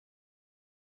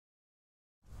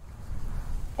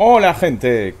Hola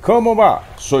gente, ¿cómo va?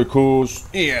 Soy Cus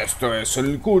y esto es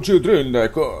el Cuchitril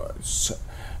de Cus.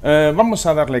 Vamos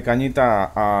a darle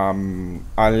cañita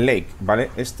al Lake, ¿vale?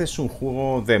 Este es un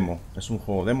juego demo,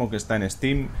 que está en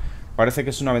Steam. Parece que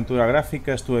es una aventura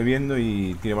gráfica, estuve viendo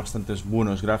y tiene bastantes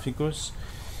buenos gráficos.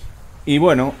 Y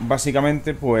bueno,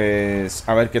 básicamente pues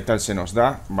a ver qué tal se nos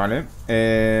da, ¿vale?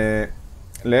 Le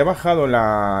he bajado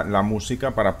la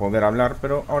música para poder hablar,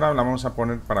 pero ahora la vamos a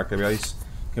poner para que veáis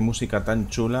qué música tan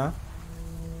chula.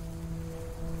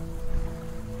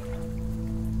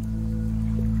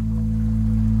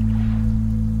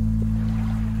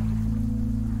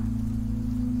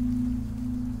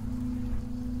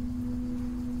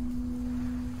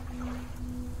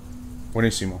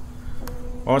 Buenísimo.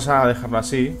 Vamos a dejarlo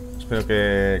así. Espero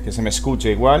que se me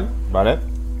escuche igual, ¿vale?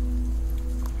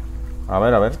 A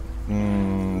ver.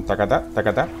 Tacata,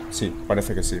 tacata. Sí,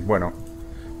 parece que sí. Bueno,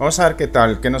 vamos a ver qué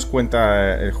tal, qué nos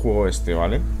cuenta el juego este,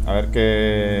 ¿vale? A ver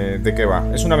de qué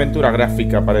va. Es una aventura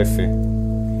gráfica, parece.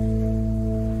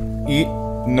 Y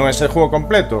no es el juego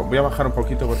completo. Voy a bajar un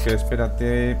poquito porque,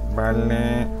 espérate.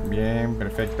 Vale, bien,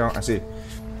 perfecto. Así.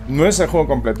 No es el juego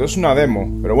completo, es una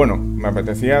demo. Pero bueno, me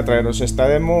apetecía traeros esta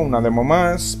demo, una demo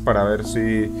más, para ver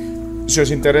si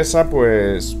os interesa,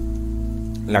 pues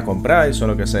la compráis o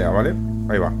lo que sea, ¿vale?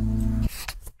 Ahí va.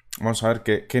 Vamos a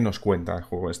ver qué nos cuenta el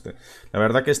juego este. La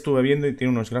verdad que estuve viendo y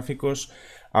tiene unos gráficos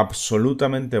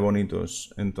absolutamente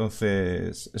bonitos.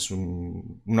 Entonces es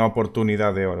una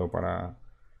oportunidad de oro para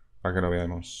que lo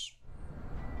veamos.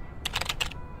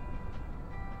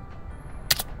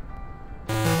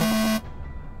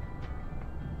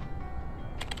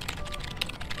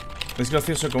 Es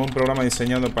gracioso como un programa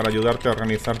diseñado para ayudarte a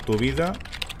organizar tu vida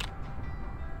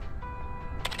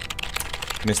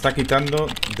me está quitando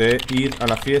de ir a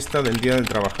la fiesta del Día del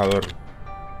Trabajador.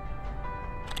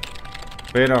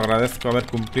 Pero agradezco haber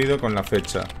cumplido con la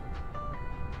fecha.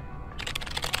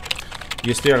 Y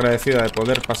estoy agradecida de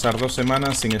poder pasar 2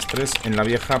 semanas sin estrés en la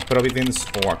vieja Providence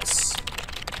Oaks.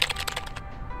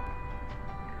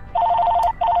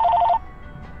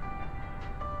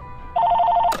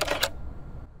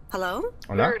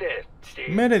 Hola.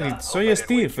 Meredith, soy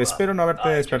Steve. Espero no haberte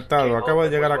despertado. Acabo de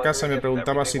llegar a casa y me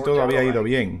preguntaba si todo había ido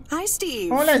bien.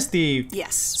 Hola, Steve.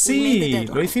 Sí,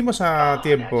 lo hicimos a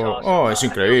tiempo. Oh, es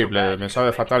increíble. Me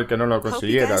sabe fatal que no lo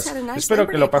consiguieras. Espero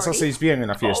que lo pasaseis bien en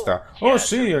la fiesta. Oh,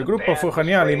 sí, el grupo fue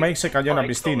genial y Mike se cayó en la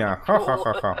piscina. Ja, ja,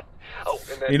 ja, ja.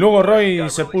 Y luego Roy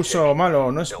se puso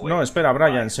malo. No, espera,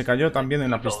 Brian se cayó también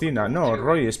en la piscina. No,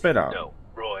 Roy, espera.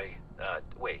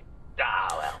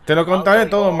 Te lo contaré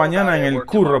todo mañana en el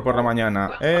curro por la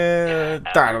mañana.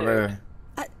 Tarde.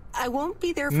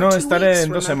 No estaré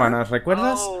en 2 semanas,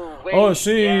 ¿recuerdas? Oh,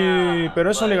 sí,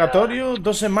 pero es obligatorio.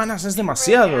 2 semanas es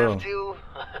demasiado.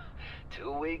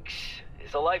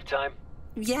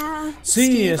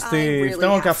 Sí, Steve,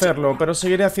 tengo que hacerlo, pero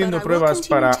seguiré haciendo pruebas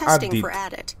para Addict.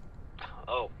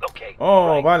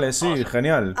 Oh, vale, sí,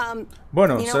 genial.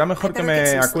 Bueno, será mejor que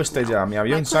me acueste ya. Mi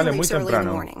avión sale muy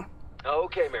temprano.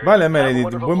 Vale,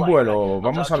 Meredith, buen vuelo.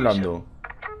 Vamos hablando.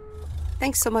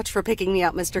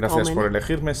 Gracias por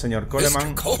elegirme, señor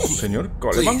Coleman. ¿Señor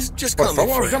Coleman? Por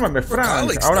favor, llámame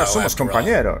Frank. Ahora somos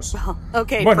compañeros.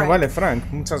 Bueno, vale, Frank.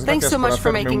 Muchas gracias por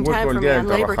hacerme un hueco el Día del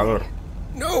Trabajador.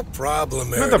 No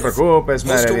te preocupes,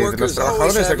 Meredith. Los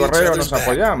trabajadores de correo nos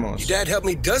apoyamos.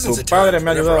 Tu padre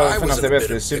me ha ayudado docenas de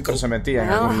veces. Siempre se metía en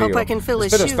algún lío. Espero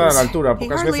estar a la altura.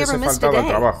 Pocas veces he faltado al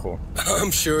trabajo.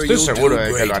 Estoy seguro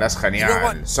de que lo harás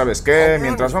genial. ¿Sabes qué?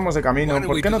 Mientras vamos de camino,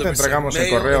 ¿por qué no te entregamos el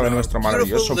correo de nuestro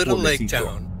maravilloso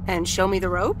pueblecito?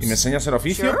 ¿Y me enseñas el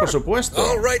oficio? Por supuesto.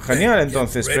 Genial,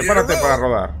 entonces. Prepárate para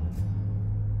rodar.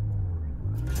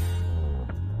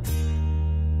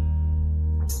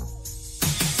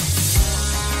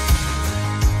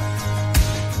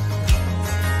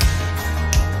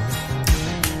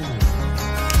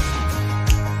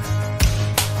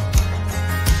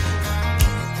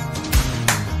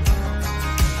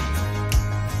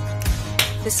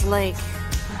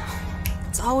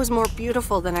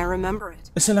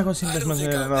 Ese lago siempre es más...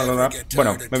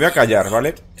 Bueno, me voy a callar,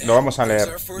 ¿vale? Lo vamos a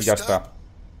leer y ya está.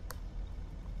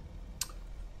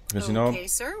 Porque si no...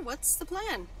 Estoy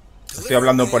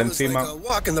hablando por encima.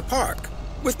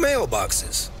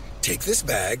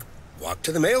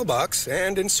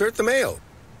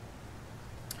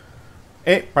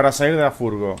 Para salir de la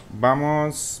furgo.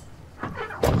 Vamos...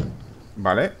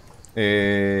 Vale.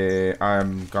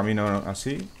 Camino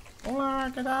así. Hola,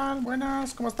 ¿qué tal?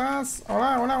 Buenas, ¿cómo estás?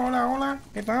 Hola.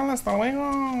 ¿Qué tal? Hasta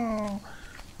luego.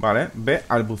 Vale, ve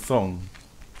al buzón.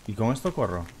 ¿Y con esto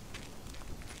corro?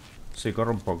 Sí, corro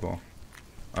un poco.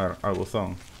 A ver, al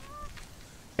buzón.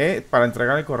 Para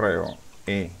entregar el correo.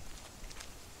 E.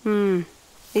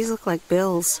 These look like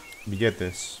bills.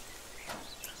 Billetes.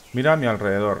 Mira a mi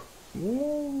alrededor.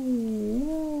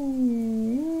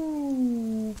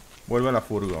 Vuelve a la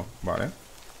furgo, vale.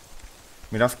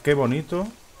 Mirad qué bonito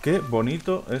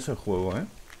es el juego, ¿eh?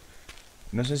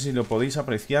 No sé si lo podéis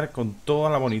apreciar con toda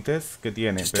la bonitez que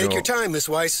tiene, pero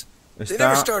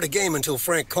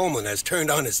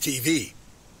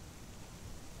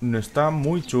está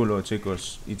muy chulo,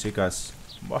 chicos y chicas.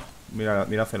 Buah,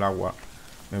 mirad el agua.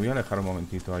 Me voy a alejar un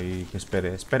momentito ahí, que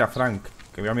espere. Espera, Frank,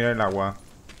 que voy a mirar el agua.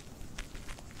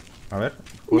 A ver,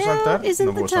 ¿puedo saltar?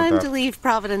 No puedo saltar.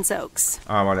 Providence Oaks.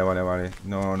 Ah, vale.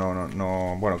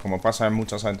 No. Bueno, como pasa en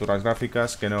muchas aventuras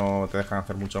gráficas, que no te dejan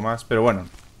hacer mucho más. Pero bueno.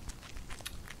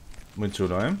 Muy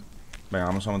chulo, ¿eh? Venga,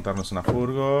 vamos a montarnos en la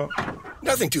furgo.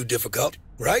 Nothing too difficult,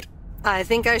 right? I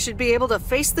think I should be able to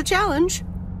face the challenge.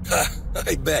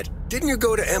 I bet. Didn't you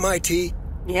go to MIT?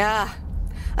 Yeah.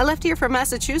 I left here from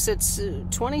Massachusetts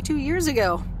 22 years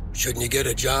ago. Shouldn't you get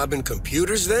a job in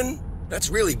computers then? That's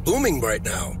really booming right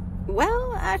now.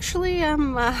 Well, actually,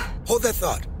 Hold that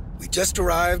thought. We just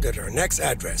arrived at our next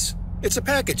address. It's a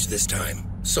package this time,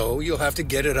 so you'll have to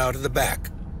get it out of the back.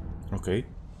 Ok.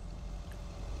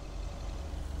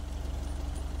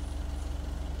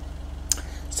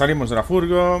 Salimos de la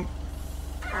furgo.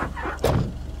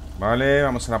 Vale,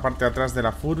 vamos a la parte de atrás de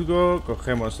la furgo.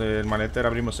 Cogemos el maletero,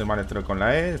 abrimos el maletero con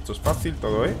la E. Esto es fácil,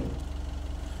 todo E.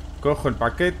 Cojo el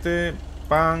paquete.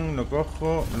 Pan, lo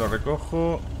cojo, lo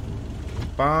recojo.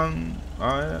 Pan.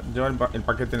 A ver, llevo el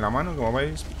paquete en la mano, como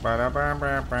veis.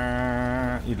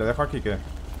 Y lo dejo aquí, ¿qué?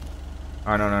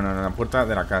 Ah, no, en la puerta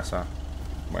de la casa.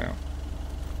 Bueno.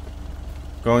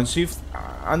 Con Shift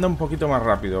anda un poquito más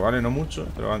rápido, ¿vale? No mucho,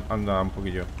 pero anda un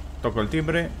poquillo. Toco el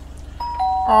timbre.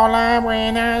 Hola,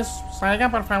 buenas. Salga,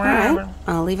 por favor. Right.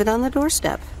 I'll leave it on the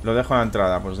doorstep. Lo dejo en la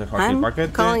entrada, pues dejo aquí el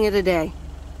paquete. Calling it a day.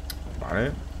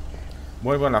 Vale.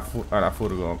 Vuelvo a la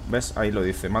furgo. ¿Ves? Ahí lo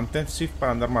dice. Mantén Shift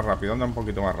para andar más rápido. Anda un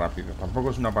poquito más rápido.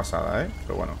 Tampoco es una pasada, ¿eh?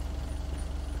 Pero bueno.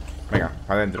 Venga,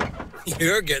 adentro.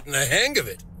 You're getting the hang of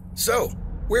it. So,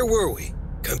 where were we?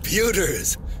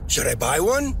 Computers. Should I buy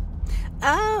one?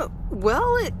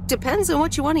 Well, it depends on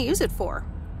what you want to use it for.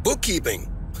 Bookkeeping.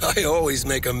 I always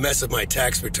make a mess of my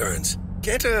tax returns.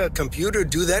 Can't a computer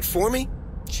do that for me?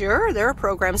 Sure, there are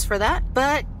programs for that,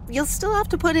 but you'll still have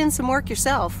to put in some work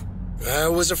yourself. I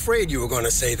was afraid you were going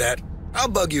to say that. I'll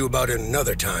bug you about it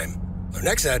another time. Our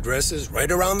next address is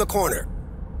right around the corner.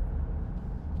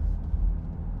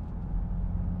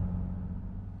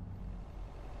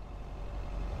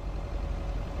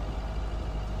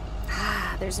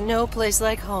 There's no place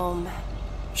like home.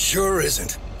 Sure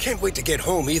isn't. Can't wait to get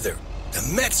home either. The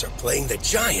Mets are playing the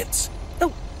Giants.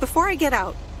 Oh, before I get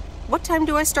out, what time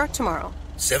do I start tomorrow?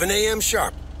 7 a.m.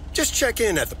 sharp. Just check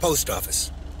in at the post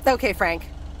office. Okay, Frank.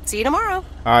 See you tomorrow.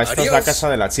 Ah, esta es la casa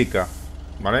de la chica.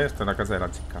 ¿Vale? Esta es la casa de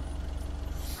la chica.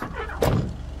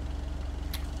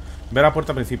 Ve a la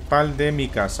puerta principal de mi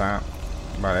casa.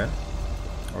 Vale.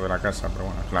 O de la casa, pero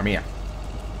bueno, es la mía.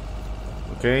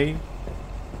 Ok.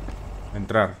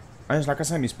 Entrar. Ah, es la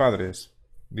casa de mis padres.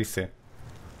 Dice.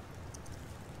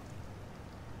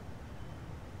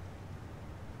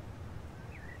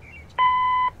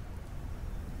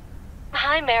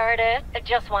 Hi, Meredith. I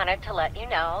just wanted to let you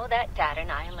know that Dad and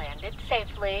I landed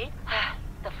safely.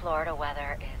 The Florida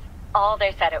weather is all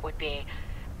they said it would be.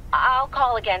 I'll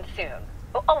call again soon.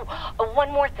 Oh,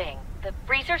 one more thing. The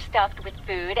freezer's stuffed with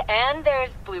food and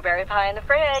there's blueberry pie in the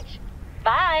fridge.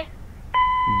 Bye.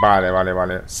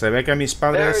 Vale. Se ve que mis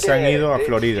padres se han ido a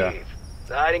Florida.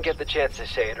 I didn't get the chance to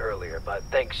say it earlier, but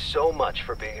thanks so much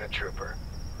for being a trooper.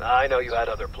 I know you had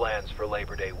other plans for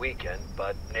Labor Day weekend,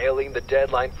 but nailing the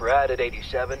deadline for Ad at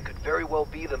 87 could very well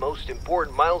be the most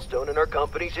important milestone in our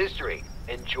company's history.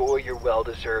 Enjoy your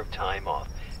well-deserved time off.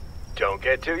 Don't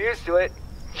get too used to it.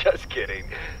 Just kidding.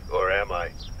 Or am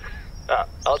I?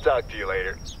 I'll talk to you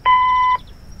later.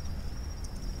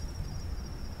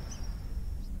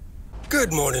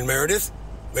 Good morning, Meredith.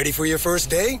 Ready for your first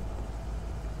day?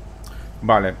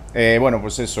 Vale, bueno,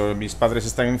 pues eso, mis padres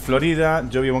están en Florida,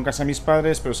 yo vivo en casa de mis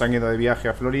padres, pero se han ido de viaje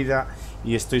a Florida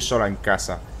y estoy sola en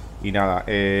casa. Y nada,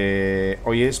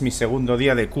 hoy es mi segundo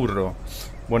día de curro.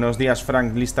 Buenos días,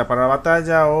 Frank, ¿lista para la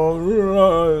batalla?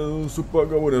 O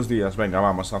supongo buenos días. Venga,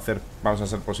 vamos a ser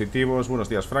positivos. Buenos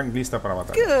días, Frank, ¿lista para la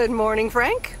batalla? Good morning,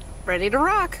 Frank. Ready to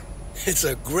rock. It's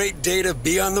a great day to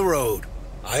be on the road.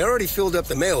 I already filled up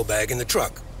the mailbag in the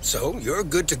truck, so you're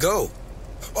good to go.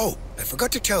 Oh, I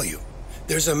forgot to tell you.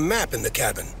 There's a map in the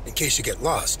cabin, in case you get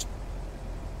lost.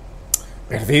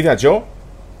 ¿Perdida yo?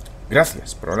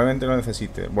 Gracias, probablemente lo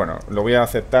necesite. Bueno, lo voy a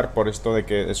aceptar por esto de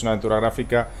que es una aventura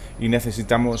gráfica y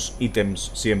necesitamos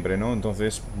ítems siempre, ¿no?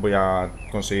 Entonces voy a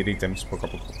conseguir ítems poco a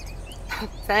poco.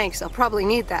 Thanks, I'll probably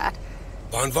need that.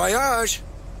 Bon voyage.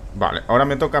 Vale, ahora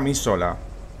me toca a mí sola.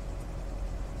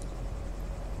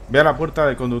 Ve a la puerta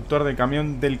del conductor del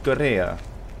camión del correo.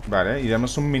 Vale, y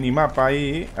damos un minimapa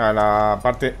ahí a la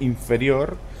parte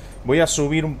inferior. Voy a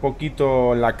subir un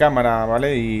poquito la cámara,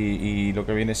 ¿vale? Y lo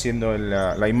que viene siendo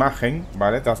la imagen,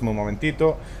 ¿vale? Dadme un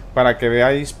momentito para que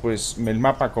veáis, pues, el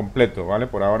mapa completo, ¿vale?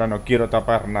 Por ahora no quiero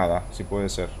tapar nada, si puede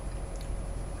ser.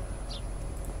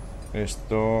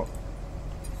 Esto...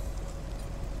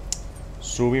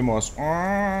 Subimos.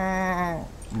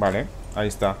 Vale, ahí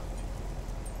está.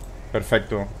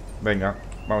 Perfecto. Venga,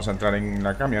 vamos a entrar en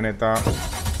la camioneta.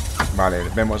 Vale,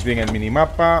 vemos bien el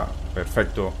minimapa.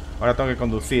 Perfecto. Ahora tengo que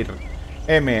conducir.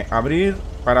 M, abrir,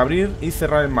 para abrir y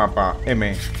cerrar el mapa.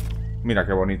 M. Mira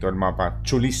qué bonito el mapa,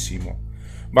 chulísimo.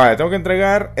 Vale, tengo que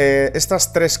entregar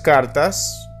estas 3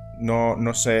 cartas.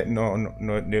 No sé, no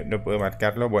puedo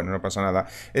marcarlo. Bueno, no pasa nada.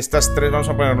 Estas 3, vamos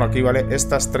a ponerlo aquí, ¿vale?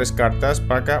 Estas 3 cartas,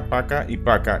 paca, paca y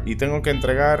paca. Y tengo que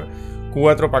entregar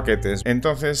 4 paquetes.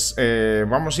 Entonces,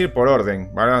 vamos a ir por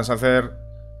orden, ¿vale? Vamos a hacer...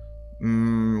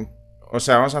 o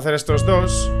sea, vamos a hacer estos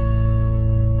 2.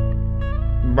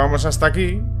 Vamos hasta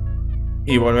aquí.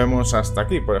 Y volvemos hasta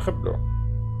aquí, por ejemplo.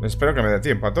 Espero que me dé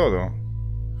tiempo a todo.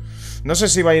 No sé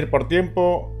si va a ir por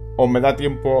tiempo o me da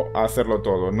tiempo a hacerlo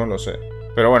todo, no lo sé.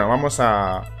 Pero bueno, vamos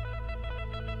a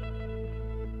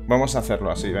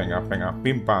hacerlo así, venga,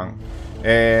 pim pam.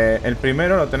 El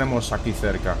primero lo tenemos aquí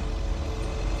cerca.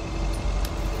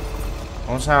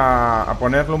 Vamos a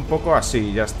ponerlo un poco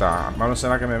así, ya está. Vamos a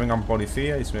ver que me venga un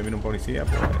policía. Y si me viene un policía,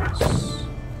 pues...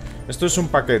 Esto es un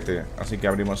paquete, así que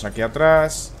abrimos aquí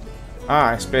atrás.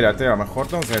 Ah, espérate, a lo mejor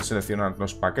tengo que seleccionar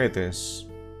los paquetes.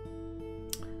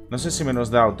 No sé si me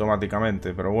los da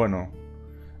automáticamente, pero bueno.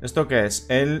 ¿Esto qué es?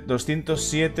 El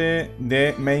 207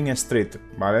 de Main Street,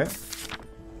 ¿vale?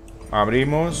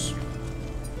 Abrimos.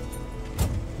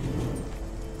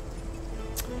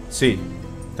 Sí,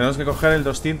 tenemos que coger el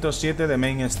 207 de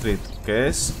Main Street, que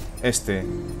es este.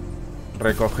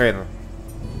 Recoger.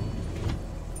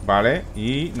 Vale,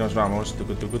 y nos vamos.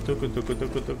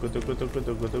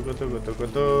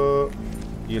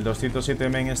 Y el 207 de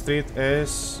Main Street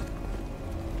es...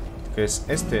 ¿Qué es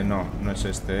este? No, no es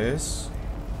este, es...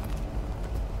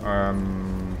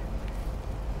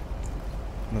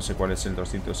 no sé cuál es el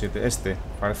 207. Este,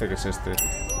 parece que es este.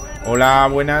 Hola,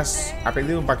 buenas. ¿Ha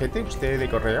pedido un paquete usted de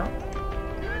correo?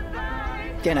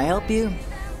 Can I help you?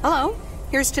 Hello,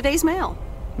 here's today's mail.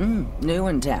 New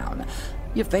in town.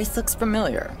 Your face looks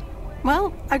familiar.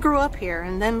 Well, I grew up here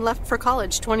and then left for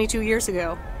college 22 years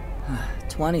ago.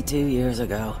 22 years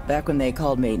ago, back when they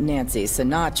called me Nancy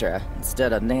Sinatra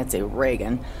instead of Nancy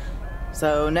Reagan.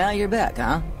 So now you're back,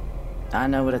 huh? I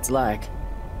know what it's like.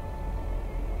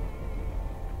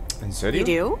 ¿En serio? You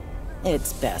do?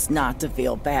 It's best not to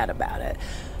feel bad about it.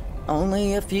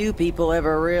 Only a few people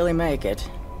ever really make it.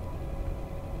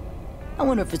 I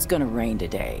wonder if it's gonna rain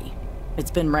today.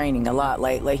 It's been raining a lot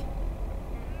lately.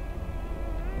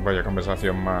 Vaya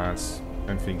conversación más...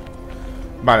 En fin.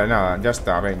 Vale, nada, ya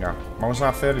está, venga. Vamos a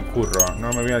hacer el curro. No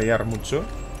me voy a liar mucho,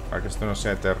 para que esto no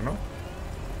sea eterno.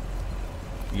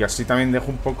 Y así también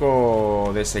dejo un poco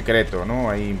de secreto,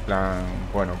 ¿no? Ahí en plan...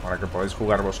 Bueno, para que podáis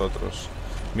jugar vosotros.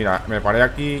 Mira, me paré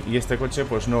aquí y este coche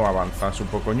pues no avanza. Es un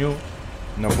poco new.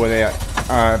 No puede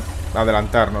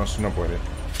adelantarnos, no puede.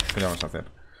 ¿Qué le vamos a hacer?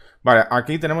 Vale,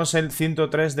 aquí tenemos el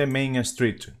 103 de Main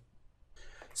Street.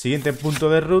 Siguiente punto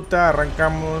de ruta,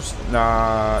 arrancamos.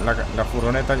 La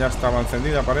furgoneta ya estaba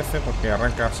encendida, parece, porque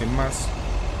arranca sin más.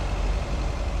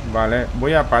 Vale,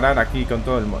 voy a parar aquí con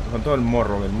todo el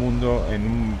morro del mundo en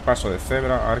un paso de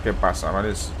cebra, a ver qué pasa,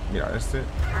 ¿vale? Mira, este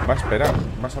va a esperar,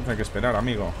 vas a tener que esperar,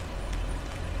 amigo.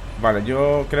 Vale,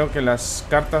 yo creo que las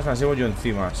cartas las llevo yo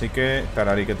encima, así que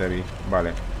tararí que te vi,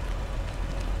 vale.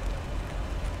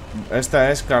 Esta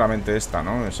es claramente esta,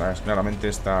 ¿no? O sea, es claramente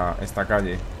esta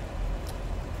calle.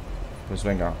 Pues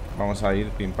venga, vamos a ir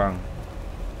pim pam.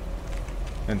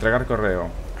 Entregar correo.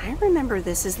 I remember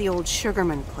this is the old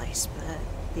Sugarman place, but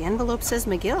the envelope says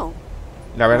McGill.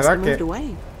 La verdad que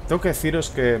tengo que deciros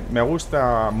que me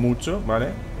gusta mucho, ¿vale?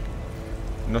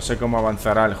 No sé cómo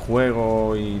avanzará el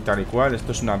juego y tal y cual.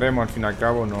 Esto es una demo, al fin y al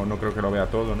cabo, no creo que lo vea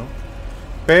todo, ¿no?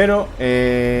 Pero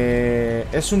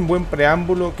es un buen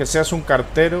preámbulo que seas un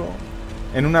cartero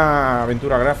en una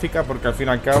aventura gráfica, porque al fin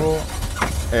y al cabo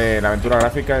la aventura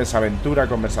gráfica es aventura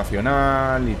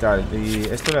conversacional y tal. Y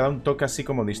esto le da un toque así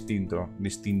como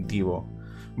distintivo.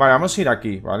 Vale, vamos a ir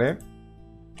aquí, ¿vale?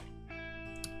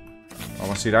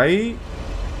 Vamos a ir ahí.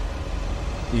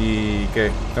 ¿Y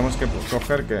qué? Tenemos que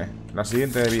coger, ¿qué? La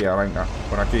siguiente vía, venga,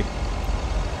 por aquí.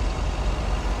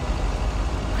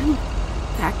 I'm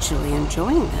actually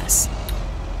enjoying this.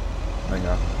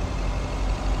 Venga.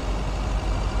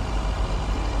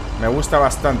 Me gusta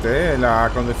bastante, ¿eh?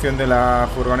 La conducción de la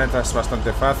furgoneta es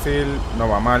bastante fácil, no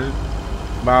va mal.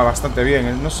 Va bastante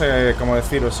bien, no sé cómo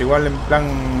deciros, igual en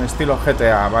plan estilo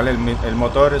GTA, ¿vale? El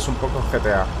motor es un poco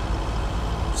GTA.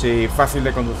 Sí, fácil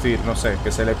de conducir, no sé,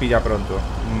 que se le pilla pronto.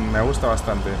 Me gusta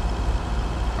bastante.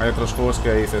 Hay otros juegos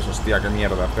que dices, hostia, qué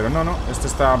mierda. Pero no, este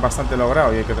está bastante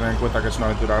logrado y hay que tener en cuenta que es una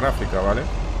aventura gráfica, ¿vale?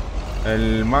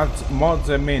 El Mods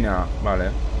de Mina, vale.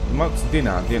 Mods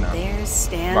Dina.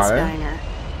 Vale.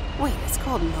 Wait, it's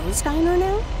called Mo's Diner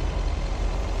now?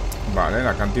 Vale,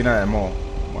 la cantina de Mo.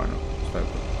 Bueno,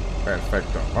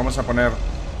 perfecto. Vamos a poner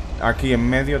aquí en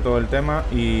medio todo el tema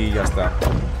y ya está.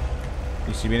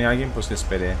 Y si viene alguien, pues que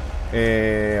espere.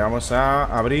 Vamos a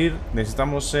abrir.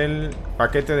 Necesitamos el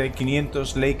paquete de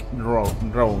 500 Lake Road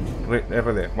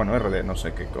RD. Bueno, RD, no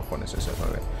sé qué cojones es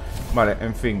RD. Vale,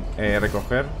 en fin,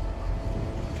 recoger.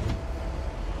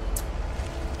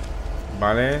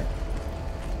 Vale.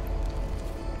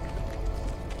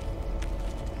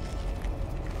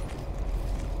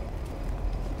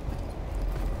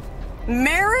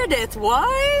 Meredith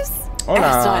Weiss?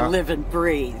 Hola. As I live and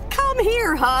breathe. Come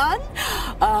here, hon.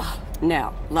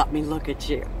 Now, let me look at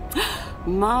you.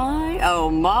 My, oh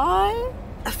my.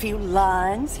 A few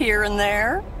lines here and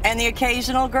there, and the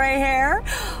occasional gray hair.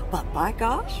 But by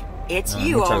gosh, it's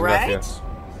you, all right? Gracias.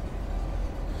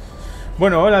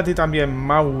 Bueno, hola a ti también,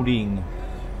 Maureen.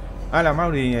 Hola,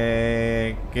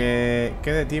 Maureen. ¿Qué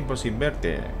de tiempo sin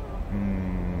verte?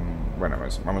 Bueno,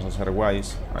 pues vamos a ser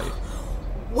Weiss. Ahí.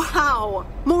 Wow,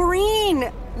 Maureen!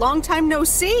 Long time no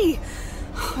see.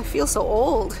 I feel so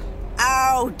old.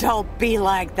 Oh, don't be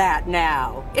like that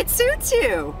now. It suits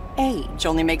you. Age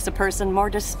only makes a person more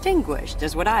distinguished,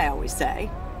 is what I always say.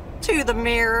 To the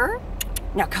mirror.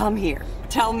 Now come here.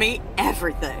 Tell me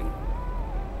everything.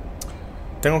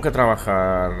 Tengo que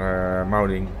trabajar,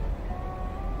 Maureen.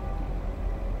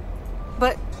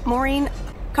 But, Maureen...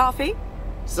 Coffee?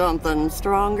 Something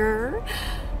stronger?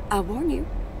 I warn you.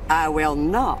 I will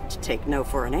not take no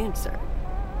for an answer.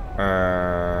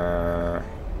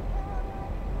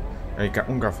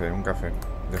 Un café.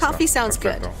 Coffee sounds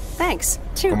good. Thanks.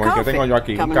 Como el que tengo yo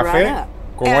aquí, un café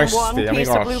como este, amigos. And one piece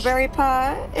of blueberry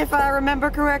pie, if I remember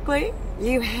correctly.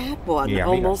 You had one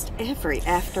almost every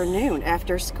afternoon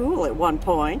after school at one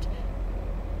point.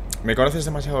 Me conoces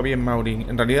demasiado bien, Maureen.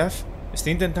 En realidad,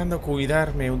 estoy intentando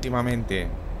cuidarme últimamente.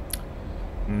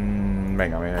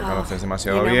 Venga, me conoces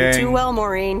demasiado bien. Too well,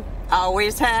 Maureen.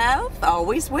 Always have,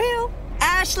 always will.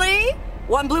 Ashley,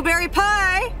 one blueberry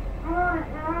pie.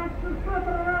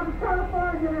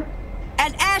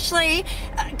 And Ashley,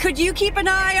 could you keep an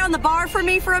eye on the bar for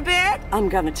me for a bit? I'm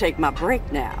gonna take my break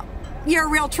now. You're a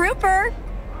real trooper.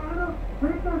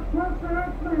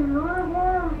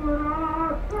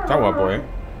 Está guapo, ¿eh?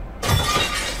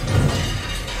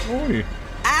 Uy.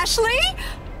 Ashley?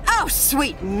 Oh,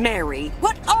 sweet Mary,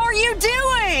 what are you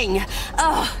doing?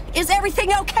 Is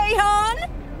everything okay, hon?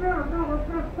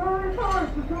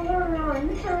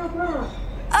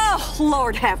 Oh,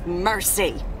 Lord have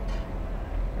mercy.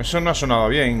 Eso no ha sonado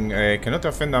bien. Que no te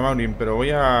ofenda, Maureen, pero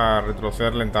voy a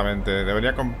retroceder lentamente.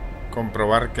 Debería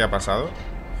comprobar qué ha pasado.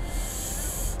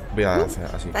 Voy a hacer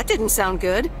así. That didn't sound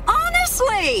good.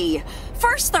 Honestly,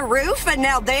 first the roof and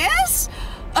now this?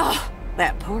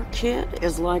 That poor kid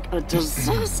is like a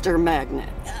disaster magnet.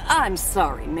 I'm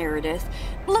sorry, Meredith.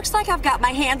 Looks like I've got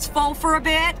my hands full for a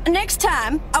bit. Next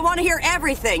time, I want to hear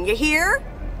everything, you hear?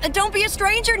 Don't be a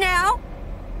stranger now.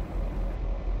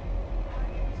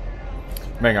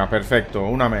 Venga, perfecto,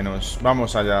 una menos.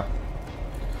 Vamos allá.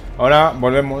 Ahora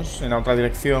volvemos en la otra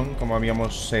dirección, como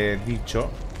habíamos dicho.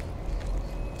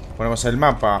 Ponemos el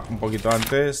mapa un poquito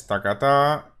antes.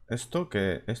 Tacatá. ¿Esto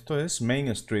qué? Esto es Main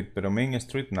Street, pero Main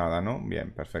Street nada, ¿no?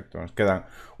 Bien, perfecto. Nos quedan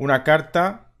una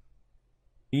carta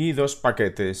y 2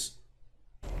 paquetes.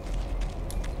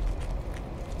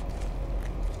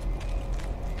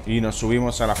 Y nos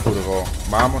subimos a la furgo.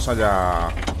 Vamos allá.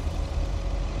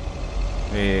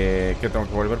 Que tengo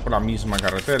que volver por la misma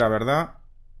carretera, ¿verdad?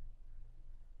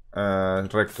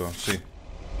 Recto, sí.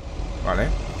 Vale.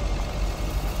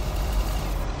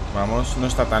 Vamos, no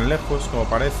está tan lejos como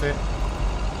parece.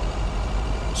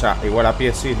 O sea, igual a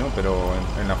pie sí, ¿no? Pero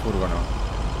en la furgo no.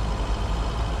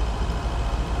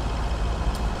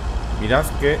 Mirad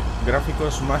qué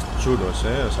gráficos más chulos,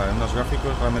 ¿eh? O sea, unos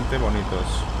gráficos realmente bonitos.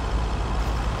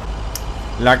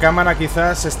 La cámara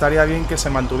quizás estaría bien que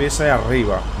se mantuviese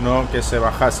arriba, no que se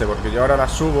bajase, porque yo ahora la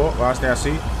subo, va a estar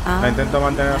así, la intento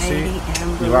mantener así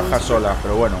y baja sola,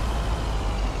 pero bueno.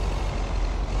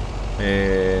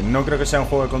 No creo que sea un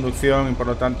juego de conducción y por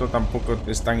lo tanto tampoco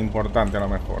es tan importante a lo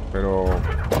mejor, pero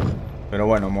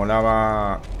bueno,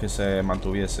 molaba que se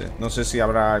mantuviese. No sé si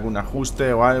habrá algún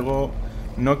ajuste o algo.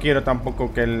 No quiero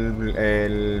tampoco que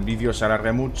el vídeo se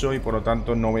alargue mucho y por lo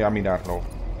tanto no voy a mirarlo.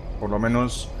 Por lo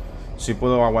menos si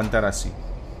puedo aguantar así.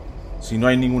 Si no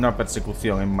hay ninguna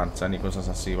persecución en marcha ni cosas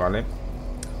así, ¿vale?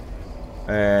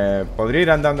 Podría ir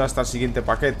andando hasta el siguiente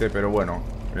paquete, pero bueno,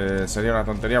 sería una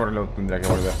tontería porque lo tendría que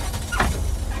volver.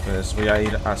 Entonces voy a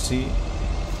ir así,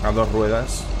 a 2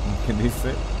 ruedas, ¿qué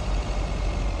dice?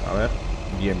 A ver,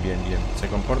 bien. Se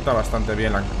comporta bastante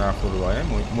bien la curva, ¿eh?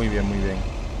 Muy bien.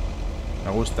 Me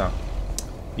gusta.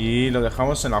 Y lo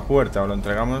dejamos en la puerta, o lo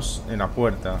entregamos en la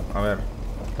puerta. A ver,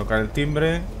 tocar el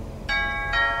timbre.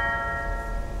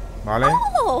 Vale.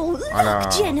 Oh,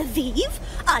 look, Genevieve,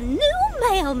 a new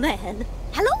mailman.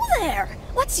 Hello there.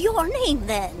 What's your name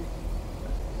then?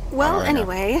 Well,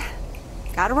 anyway,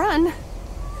 gotta run.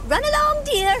 Run along,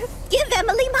 dear. Give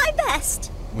Emily my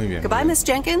best. Muy bien. Goodbye, Miss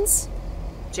Jenkins.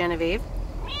 Genevieve.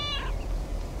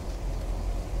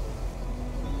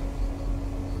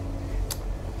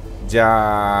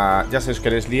 Ya si os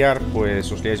queréis liar,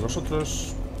 pues os liáis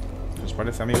vosotros. ¿Qué os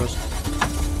parece, amigos?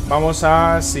 Vamos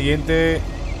al siguiente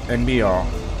envío.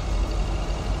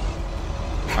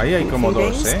 Ahí hay como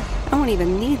 2, ¿eh?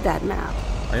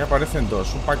 Ahí aparecen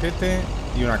 2, un paquete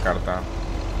y una carta.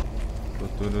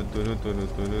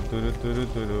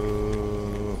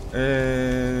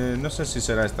 No sé si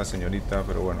será esta señorita,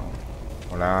 pero bueno.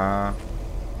 Hola.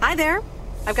 Hi there.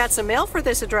 I've got some mail for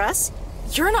this address.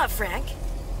 You're not Frank.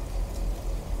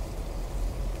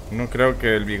 No creo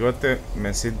que el bigote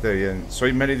me siente bien.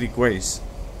 Soy Meredith Weiss.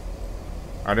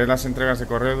 Haré las entregas de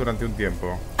correo durante un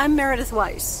tiempo. I'm Meredith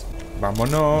Weiss.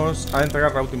 Vámonos a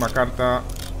entregar la última carta.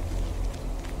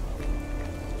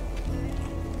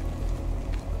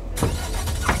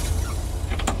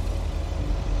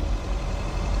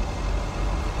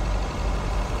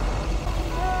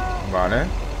 Vale,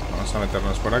 vamos a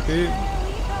meternos por aquí.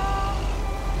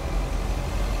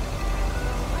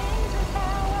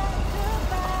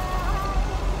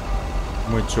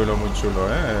 Muy chulo,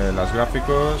 ¿eh? Los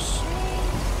gráficos.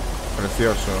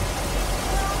 Precioso.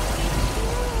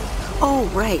 Oh,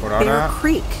 right. Bear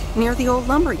Creek, near the old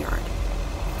lumber yard.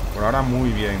 Por ahora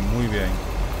muy bien.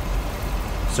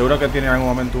 Seguro que tiene en algún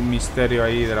momento un misterio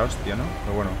ahí de la hostia, ¿no?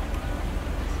 Pero bueno.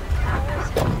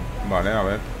 Vale, a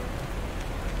ver.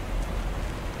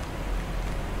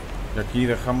 Y aquí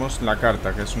dejamos la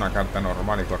carta, que es una carta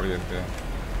normal y corriente.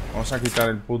 Vamos a quitar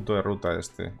el punto de ruta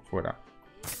este, fuera.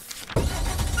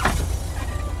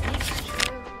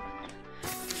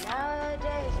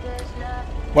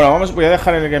 Bueno, voy a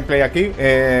dejar el gameplay aquí,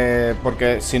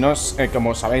 porque si no,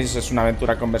 como sabéis, es una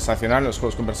aventura conversacional. Los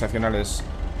juegos conversacionales,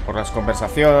 por las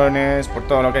conversaciones, por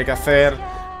todo lo que hay que hacer,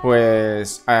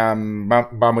 pues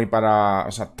va muy para...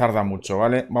 O sea, tarda mucho,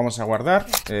 ¿vale? Vamos a guardar.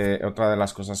 Otra de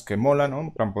las cosas que mola,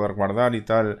 ¿no? Para poder guardar y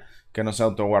tal, que no sea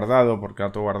autoguardado, porque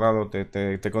autoguardado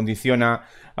te condiciona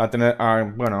a tener,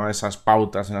 bueno, esas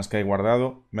pautas en las que hay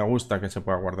guardado. Me gusta que se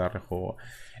pueda guardar el juego.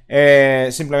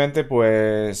 Simplemente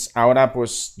pues ahora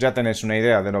pues ya tenéis una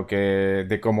idea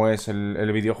de cómo es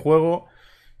el videojuego,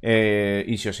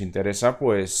 y si os interesa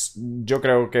pues yo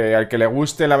creo que al que le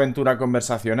guste la aventura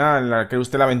conversacional, al que le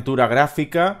guste la aventura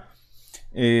gráfica,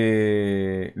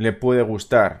 le puede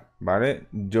gustar, ¿vale?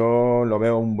 Yo lo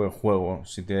veo un buen juego.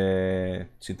 Si te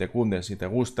cunde, si te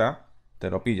gusta, te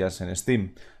lo pillas en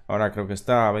Steam. Ahora creo que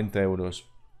está a 20 euros.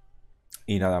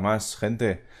 Y nada más,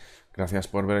 gente, gracias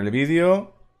por ver el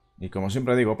vídeo. Y como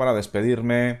siempre digo, para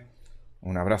despedirme,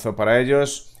 un abrazo para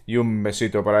ellos y un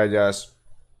besito para ellas.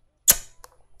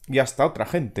 Y hasta otra,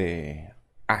 gente.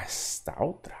 Hasta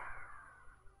otra.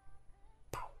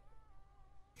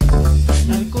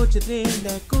 Al Cuchitril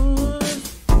de Cus.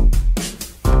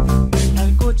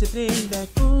 Al Cuchitril de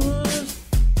Cus.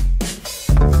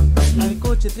 Al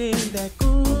Cuchitril de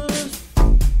Cus.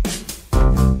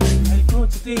 Al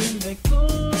Cuchitril de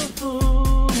Cus.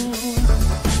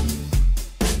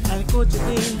 Al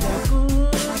Cuchitril de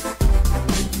Cus.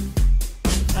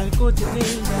 Al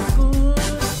Cuchitril de Cus.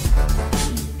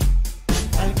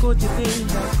 Al Cuchitril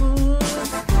de Cus.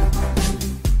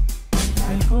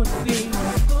 Al Cuchitril de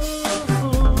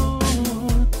Cus.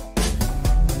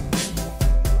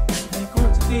 Al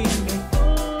Cuchitril de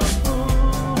Cus.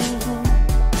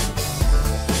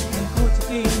 Al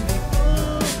Cuchitril de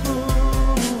Cus.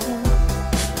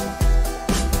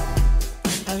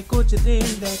 Al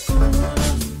Cuchitril de Cus.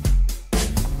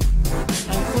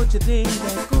 al Cuchitril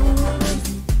de Cus,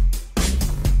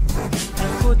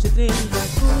 al Cuchitril de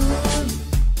Cus,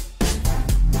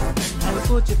 al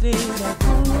Cuchitril de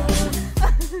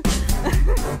Cus.